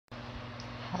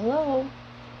Hello,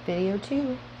 video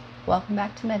 2. Welcome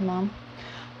back to Med Mom.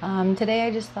 Today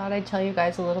I just thought I'd tell you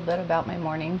guys a little bit about my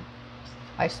morning.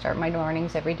 I start my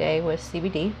mornings every day with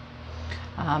CBD.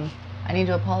 I need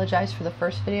to apologize for the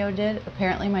first video I did.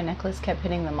 Apparently my necklace kept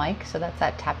hitting the mic, so that's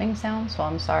that tapping sound, so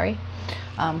I'm sorry.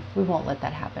 We won't let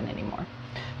that happen anymore.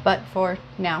 But for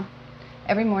now,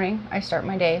 every morning I start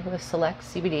my day with Select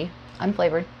CBD,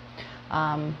 unflavored.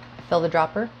 I fill the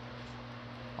dropper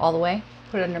all the way,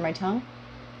 put it under my tongue,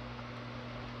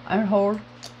 and hold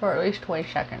for at least 20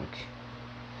 seconds.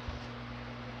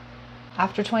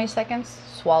 After 20 seconds,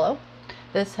 swallow.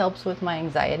 This helps with my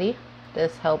anxiety.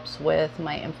 This helps with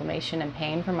my inflammation and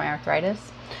pain from my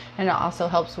arthritis. And it also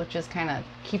helps with just kind of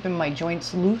keeping my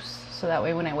joints loose, so that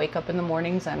way when I wake up in the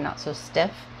mornings, I'm not so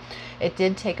stiff. It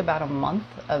did take about a month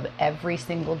of every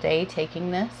single day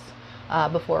taking this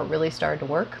before it really started to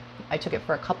work. I took it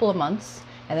for a couple of months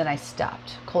and then I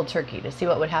stopped cold turkey to see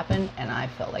what would happen, and I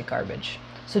felt like garbage.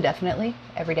 So definitely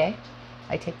every day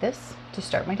I take this to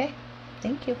start my day.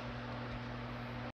 Thank you.